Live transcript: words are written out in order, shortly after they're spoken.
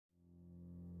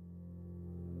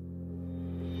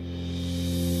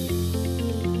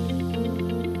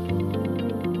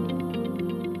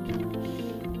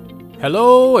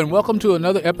Hello, and welcome to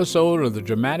another episode of the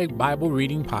Dramatic Bible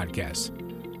Reading Podcast.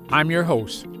 I'm your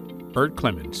host, Bert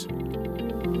Clemens.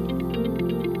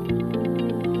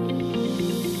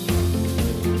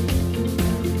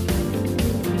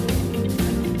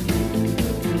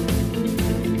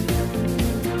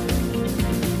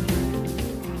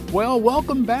 Well,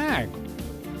 welcome back.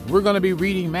 We're going to be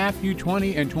reading Matthew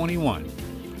 20 and 21.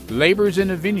 Labors in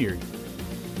the vineyard.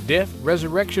 Death,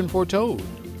 resurrection foretold.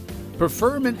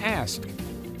 Preferment asked.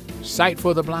 Sight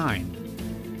for the blind.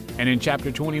 And in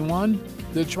chapter 21,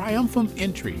 the triumphant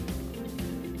entry.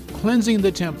 Cleansing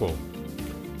the temple.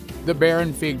 The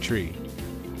barren fig tree.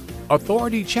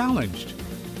 Authority challenged.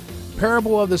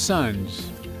 Parable of the sons.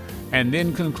 And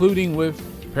then concluding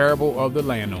with parable of the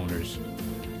landowners.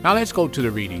 Now let's go to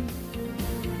the reading.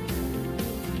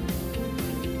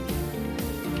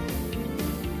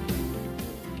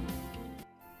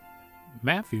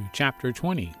 Matthew chapter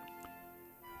 20.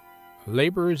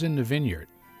 Laborers in the vineyard.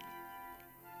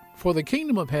 For the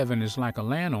kingdom of heaven is like a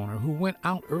landowner who went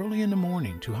out early in the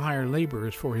morning to hire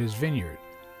laborers for his vineyard.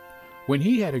 When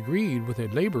he had agreed with the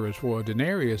laborers for a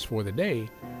denarius for the day,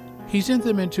 he sent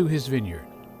them into his vineyard.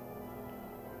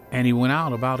 And he went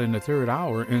out about in the third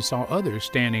hour and saw others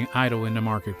standing idle in the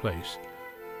marketplace.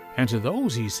 And to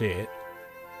those he said,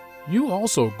 You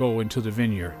also go into the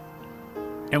vineyard,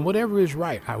 and whatever is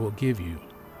right I will give you.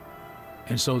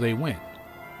 And so they went.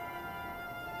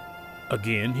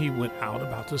 Again he went out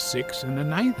about the 6th and the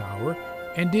 9th hour,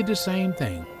 and did the same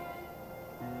thing.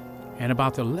 And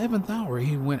about the 11th hour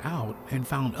he went out and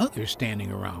found others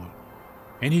standing around.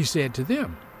 And he said to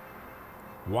them,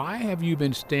 Why have you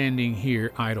been standing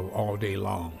here idle all day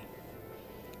long?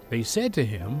 They said to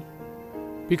him,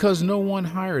 Because no one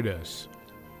hired us.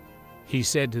 He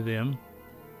said to them,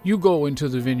 You go into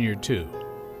the vineyard too.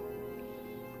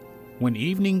 When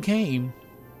evening came,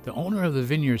 the owner of the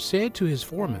vineyard said to his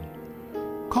foreman,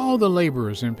 Call the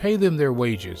laborers and pay them their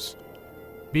wages,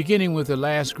 beginning with the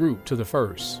last group to the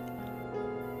first.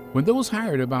 When those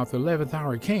hired about the 11th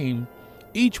hour came,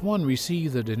 each one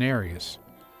received a denarius.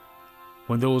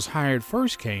 When those hired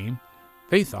first came,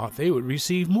 they thought they would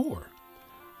receive more,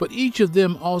 but each of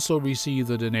them also received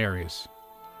the denarius.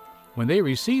 When they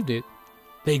received it,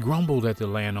 they grumbled at the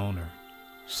landowner,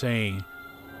 saying,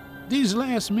 These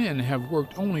last men have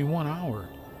worked only 1 hour,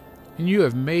 and you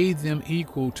have made them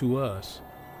equal to us,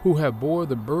 who have bore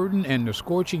the burden and the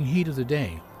scorching heat of the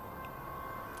day.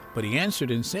 But he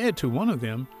answered and said to one of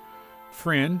them,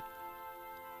 Friend,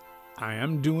 I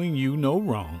am doing you no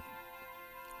wrong.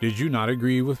 Did you not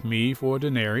agree with me for a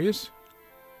denarius?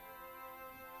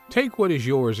 Take what is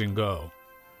yours and go.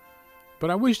 But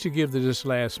I wish to give to this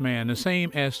last man the same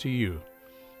as to you.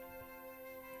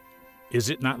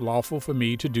 Is it not lawful for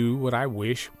me to do what I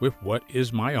wish with what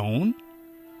is my own?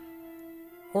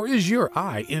 Or is your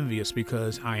eye envious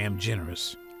because I am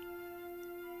generous?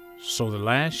 So the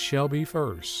last shall be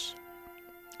first,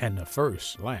 and the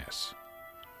first last.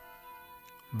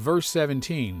 Verse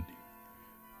 17.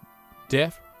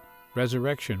 Death,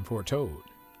 resurrection foretold.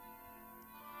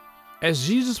 As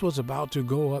Jesus was about to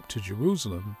go up to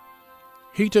Jerusalem,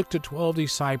 he took the 12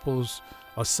 disciples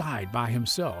aside by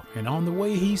himself, and on the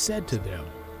way he said to them,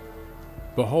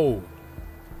 Behold,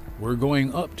 we're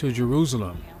going up to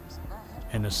Jerusalem,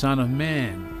 and the Son of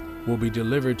Man will be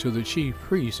delivered to the chief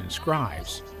priests and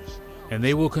scribes, and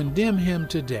they will condemn him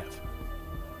to death,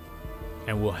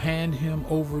 and will hand him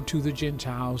over to the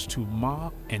Gentiles to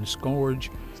mock and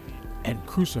scourge and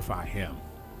crucify him.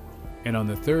 And on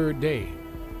the third day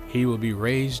he will be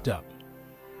raised up.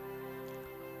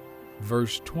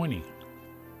 Verse 20.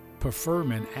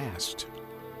 Preferment asked.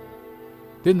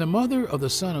 Then the mother of the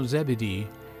son of Zebedee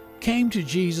came to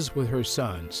Jesus with her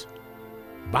sons,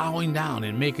 bowing down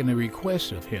and making a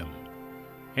request of him.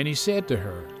 And he said to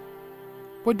her,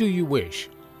 What do you wish?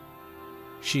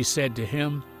 She said to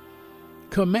him,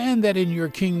 Command that in your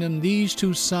kingdom these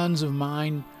 2 sons of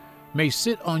mine may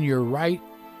sit on your right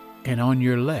and on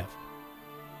your left.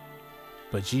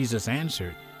 But Jesus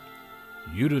answered,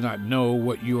 You do not know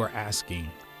what you are asking.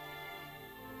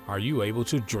 Are you able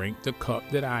to drink the cup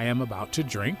that I am about to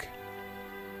drink?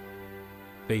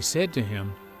 They said to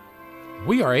him,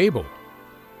 We are able.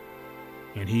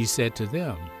 And he said to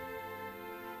them,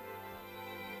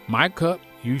 My cup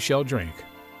you shall drink,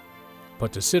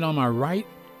 but to sit on my right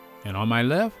and on my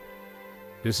left,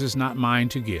 this is not mine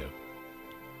to give,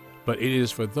 but it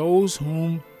is for those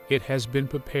whom it has been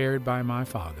prepared by my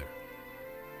Father.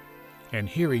 And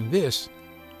hearing this,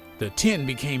 the 10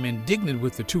 became indignant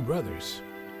with the 2 brothers.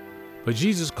 But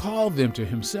Jesus called them to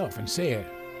himself and said,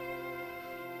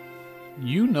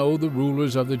 You know the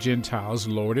rulers of the Gentiles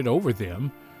lord it over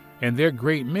them, and their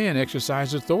great men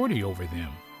exercise authority over them.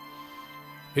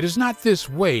 It is not this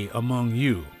way among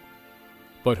you,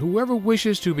 but whoever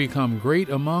wishes to become great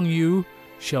among you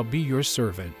shall be your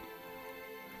servant,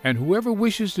 and whoever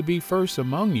wishes to be first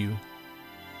among you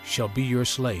shall be your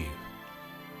slave,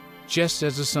 just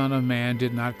as the Son of Man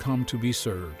did not come to be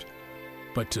served,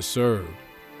 but to serve,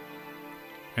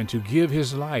 and to give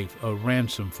his life a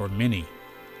ransom for many.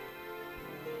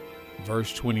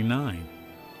 Verse 29,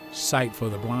 sight for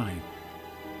the blind.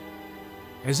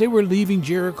 As they were leaving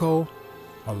Jericho,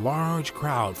 a large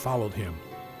crowd followed him,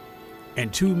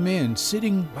 and two men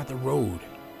sitting by the road,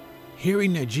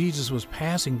 hearing that Jesus was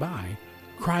passing by,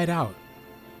 cried out,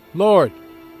 "Lord,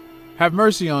 have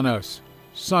mercy on us,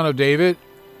 Son of David."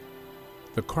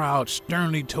 The crowd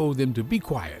sternly told them to be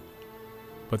quiet,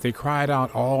 but they cried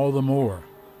out all the more,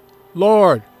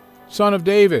 "Lord, Son of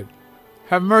David,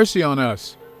 have mercy on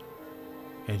us."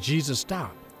 And Jesus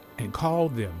stopped and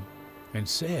called them and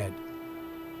said,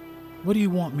 "What do you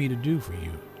want me to do for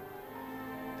you?"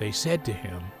 They said to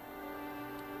him,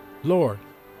 "Lord,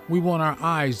 we want our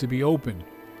eyes to be opened."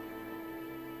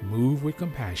 Moved with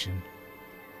compassion,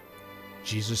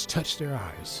 Jesus touched their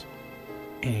eyes,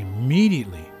 and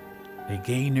immediately they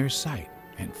gained their sight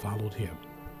and followed him.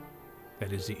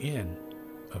 That is the end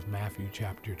of Matthew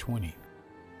chapter 20.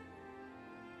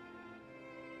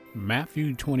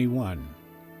 Matthew 21,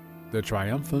 the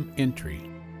triumphant entry.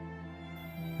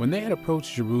 When they had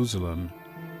approached Jerusalem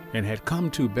and had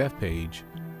come to Bethphage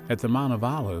at the Mount of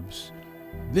Olives,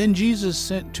 then Jesus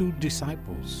sent 2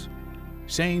 disciples,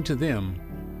 saying to them,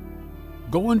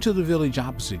 "Go into the village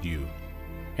opposite you,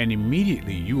 and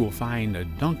immediately you will find a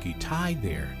donkey tied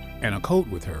there and a coat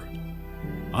with her.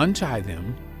 Untie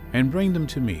them and bring them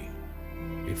to me.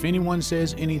 If anyone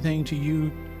says anything to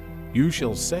you, you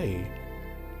shall say,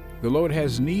 'The Lord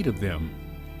has need of them,'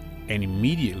 and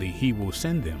immediately he will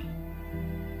send them."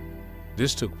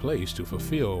 This took place to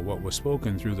fulfill what was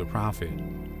spoken through the prophet.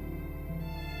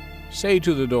 "Say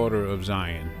to the daughter of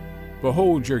Zion,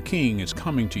 Behold, your king is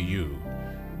coming to you,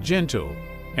 gentle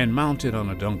and mounted on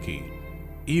a donkey,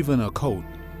 even a coat,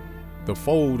 the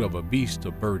foal of a beast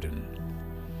of burden."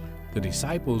 The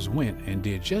disciples went and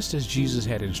did just as Jesus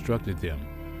had instructed them,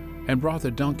 and brought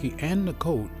the donkey and the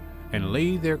coat, and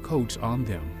laid their coats on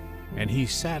them, and he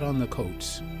sat on the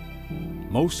coats.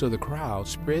 Most of the crowd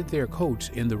spread their coats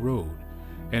in the road,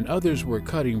 and others were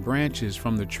cutting branches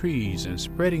from the trees and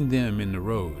spreading them in the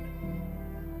road.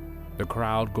 The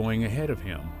crowd going ahead of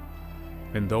him,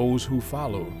 and those who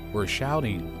followed, were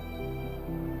shouting,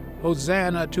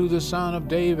 "Hosanna to the Son of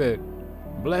David!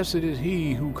 Blessed is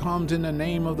he who comes in the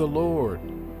name of the Lord!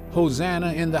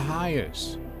 Hosanna in the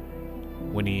highest!"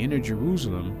 When he entered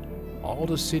Jerusalem, all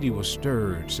the city was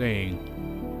stirred, saying,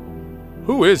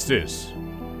 "Who is this?"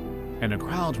 And the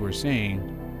crowds were saying,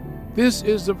 "This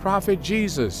is the prophet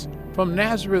Jesus from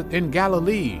Nazareth in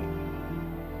Galilee."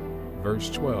 Verse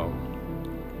 12,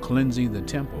 cleansing the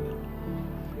temple.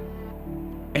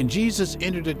 And Jesus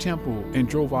entered the temple and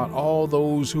drove out all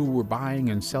those who were buying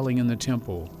and selling in the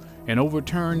temple, and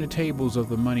overturned the tables of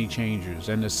the money changers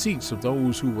and the seats of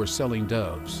those who were selling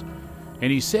doves.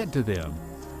 And he said to them,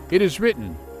 "It is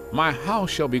written, My house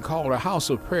shall be called a house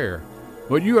of prayer,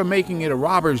 but you are making it a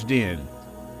robber's den."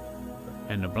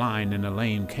 And the blind and the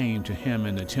lame came to him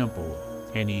in the temple,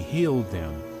 and he healed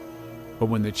them. But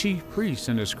when the chief priests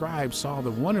and the scribes saw the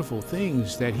wonderful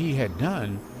things that he had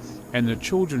done, and the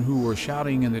children who were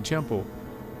shouting in the temple,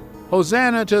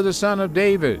 "Hosanna to the Son of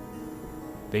David,"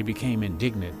 they became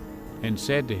indignant and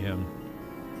said to him,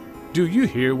 "Do you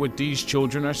hear what these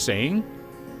children are saying?"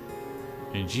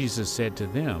 And Jesus said to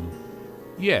them,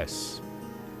 "Yes.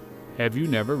 Have you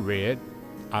never read,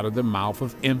 out of the mouth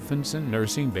of infants and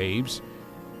nursing babes,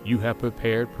 you have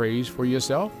prepared praise for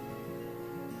yourself?"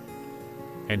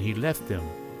 And he left them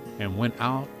and went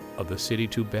out of the city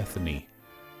to Bethany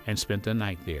and spent the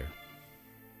night there.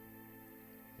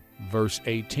 Verse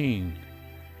 18,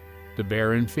 the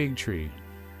barren fig tree.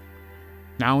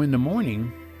 Now in the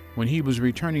morning, when he was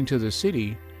returning to the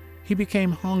city, he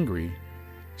became hungry.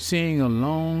 Seeing a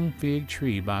lone fig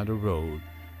tree by the road,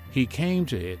 he came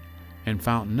to it and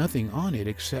found nothing on it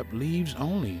except leaves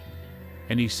only.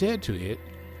 And he said to it,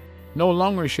 "No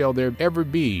longer shall there ever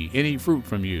be any fruit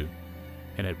from you."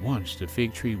 And at once the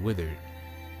fig tree withered.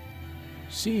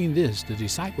 Seeing this, the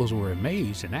disciples were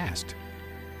amazed and asked,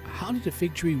 "How did the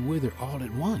fig tree wither all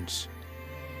at once?"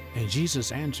 And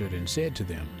Jesus answered and said to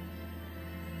them,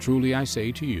 "Truly I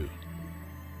say to you,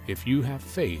 if you have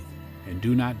faith and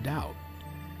do not doubt,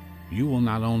 you will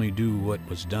not only do what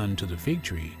was done to the fig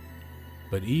tree,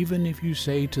 but even if you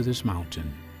say to this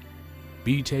mountain,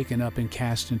 'Be taken up and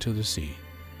cast into the sea,'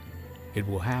 it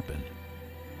will happen.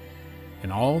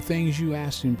 And all things you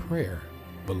ask in prayer,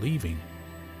 believing,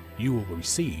 you will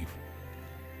receive.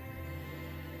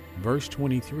 Verse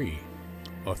 23,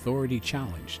 authority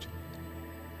challenged.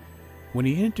 When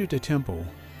he entered the temple,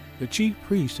 the chief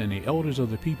priests and the elders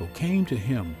of the people came to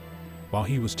him while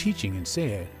he was teaching and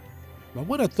said, "By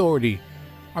what authority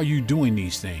are you doing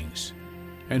these things?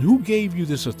 And who gave you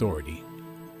this authority?"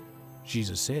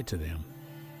 Jesus said to them,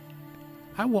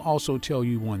 "I will also tell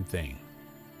you one thing,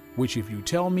 which if you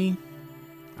tell me,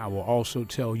 I will also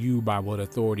tell you by what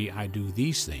authority I do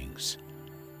these things.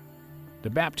 The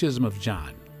baptism of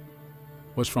John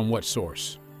was from what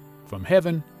source? From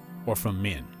heaven or from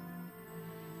men?"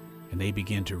 And they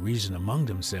began to reason among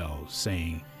themselves,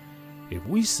 saying, "If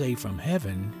we say from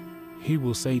heaven, he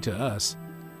will say to us,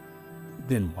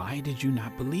 'Then why did you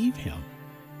not believe him?'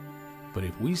 But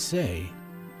if we say,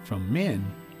 'From men,'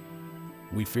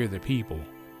 we fear the people,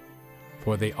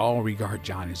 for they all regard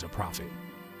John as a prophet."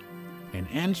 And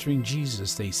answering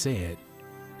Jesus, they said,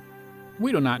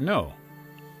 "We do not know."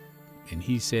 And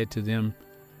he said to them,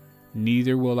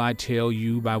 "Neither will I tell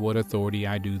you by what authority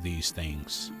I do these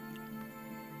things."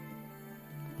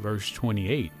 Verse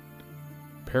 28,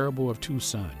 parable of two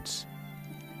sons.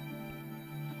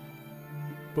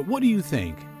 But what do you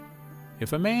think?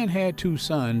 If a man had two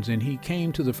sons, and he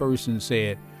came to the first and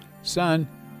said, "Son,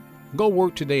 go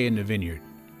work today in the vineyard."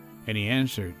 And he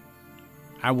answered,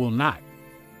 "I will not."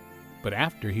 But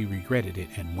after he regretted it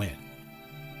and went.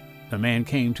 The man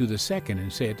came to the second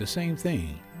and said the same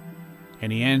thing.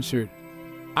 And he answered,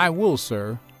 "I will,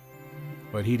 sir."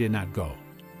 But he did not go.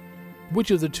 Which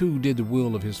of the two did the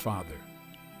will of his father?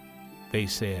 They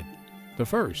said, "The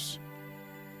first."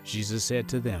 Jesus said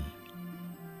to them,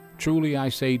 "Truly I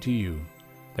say to you,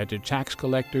 that the tax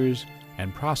collectors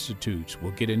and prostitutes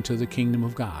will get into the kingdom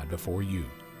of God before you.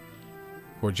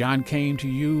 For John came to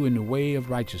you in the way of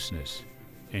righteousness,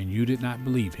 and you did not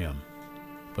believe him.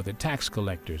 But the tax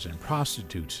collectors and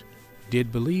prostitutes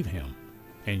did believe him,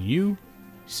 and you,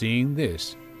 seeing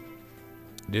this,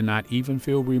 did not even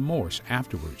feel remorse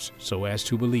afterwards so as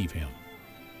to believe him."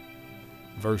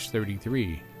 Verse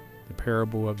 33, the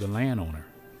parable of the landowner.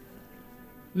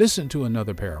 Listen to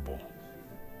another parable.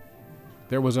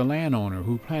 There was a landowner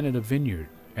who planted a vineyard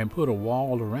and put a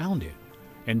wall around it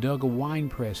and dug a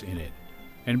winepress in it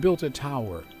and built a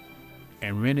tower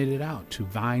and rented it out to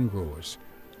vine growers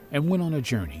and went on a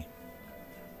journey.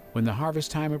 When the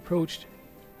harvest time approached,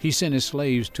 he sent his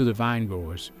slaves to the vine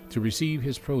growers to receive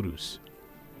his produce.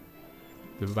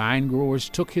 The vine growers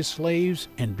took his slaves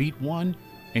and beat one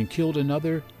and killed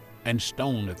another and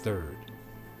stoned a third.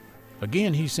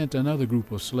 Again he sent another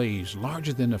group of slaves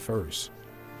larger than the first,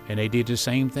 and they did the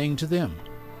same thing to them.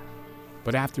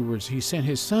 But afterwards he sent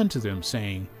his son to them,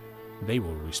 saying, "They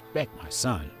will respect my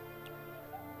son."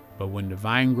 But when the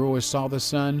vine growers saw the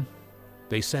son,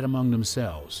 they said among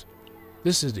themselves,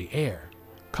 "This is the heir.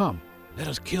 Come, let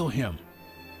us kill him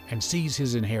and seize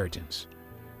his inheritance."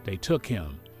 They took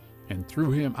him and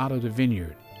threw him out of the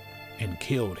vineyard and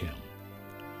killed him.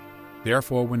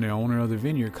 Therefore, when the owner of the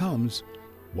vineyard comes,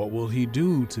 what will he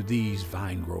do to these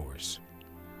vine growers?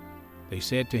 They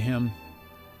said to him,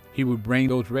 he would bring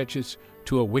those wretches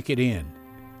to a wicked end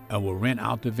and will rent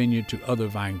out the vineyard to other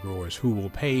vine growers who will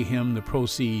pay him the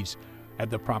proceeds at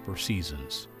the proper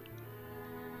seasons.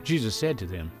 Jesus said to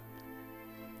them,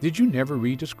 "Did you never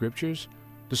read the scriptures?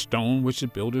 The stone which the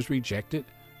builders rejected,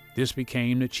 this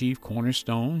became the chief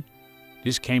cornerstone.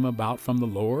 This came about from the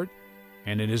Lord,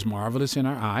 and it is marvelous in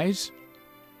our eyes.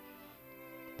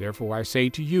 Therefore I say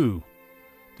to you,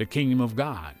 the kingdom of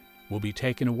God will be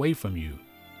taken away from you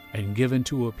and given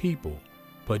to a people,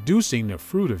 producing the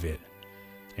fruit of it.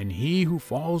 And he who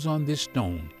falls on this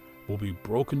stone will be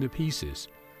broken to pieces,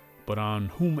 but on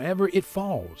whomever it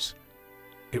falls,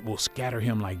 it will scatter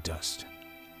him like dust."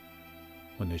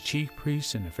 When the chief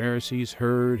priests and the Pharisees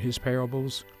heard his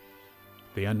parables,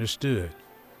 they understood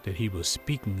that he was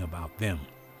speaking about them.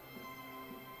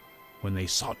 When they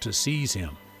sought to seize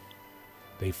him,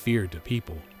 they feared the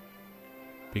people,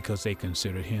 because they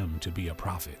considered him to be a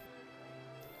prophet.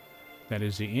 That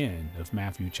is the end of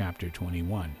Matthew chapter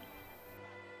 21.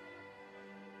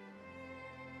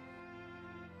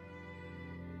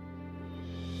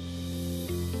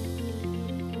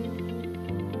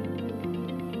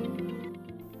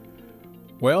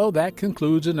 Well, that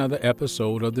concludes another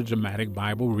episode of the Dramatic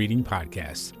Bible Reading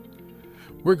Podcast.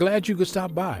 We're glad you could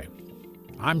stop by.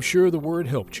 I'm sure the word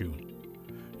helped you.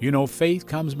 You know, faith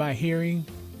comes by hearing,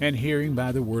 and hearing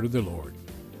by the word of the Lord.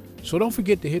 So don't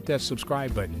forget to hit that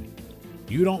subscribe button.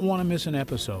 You don't want to miss an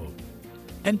episode.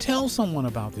 And tell someone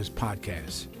about this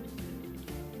podcast.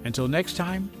 Until next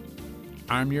time,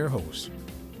 I'm your host,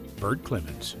 Bert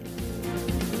Clemens.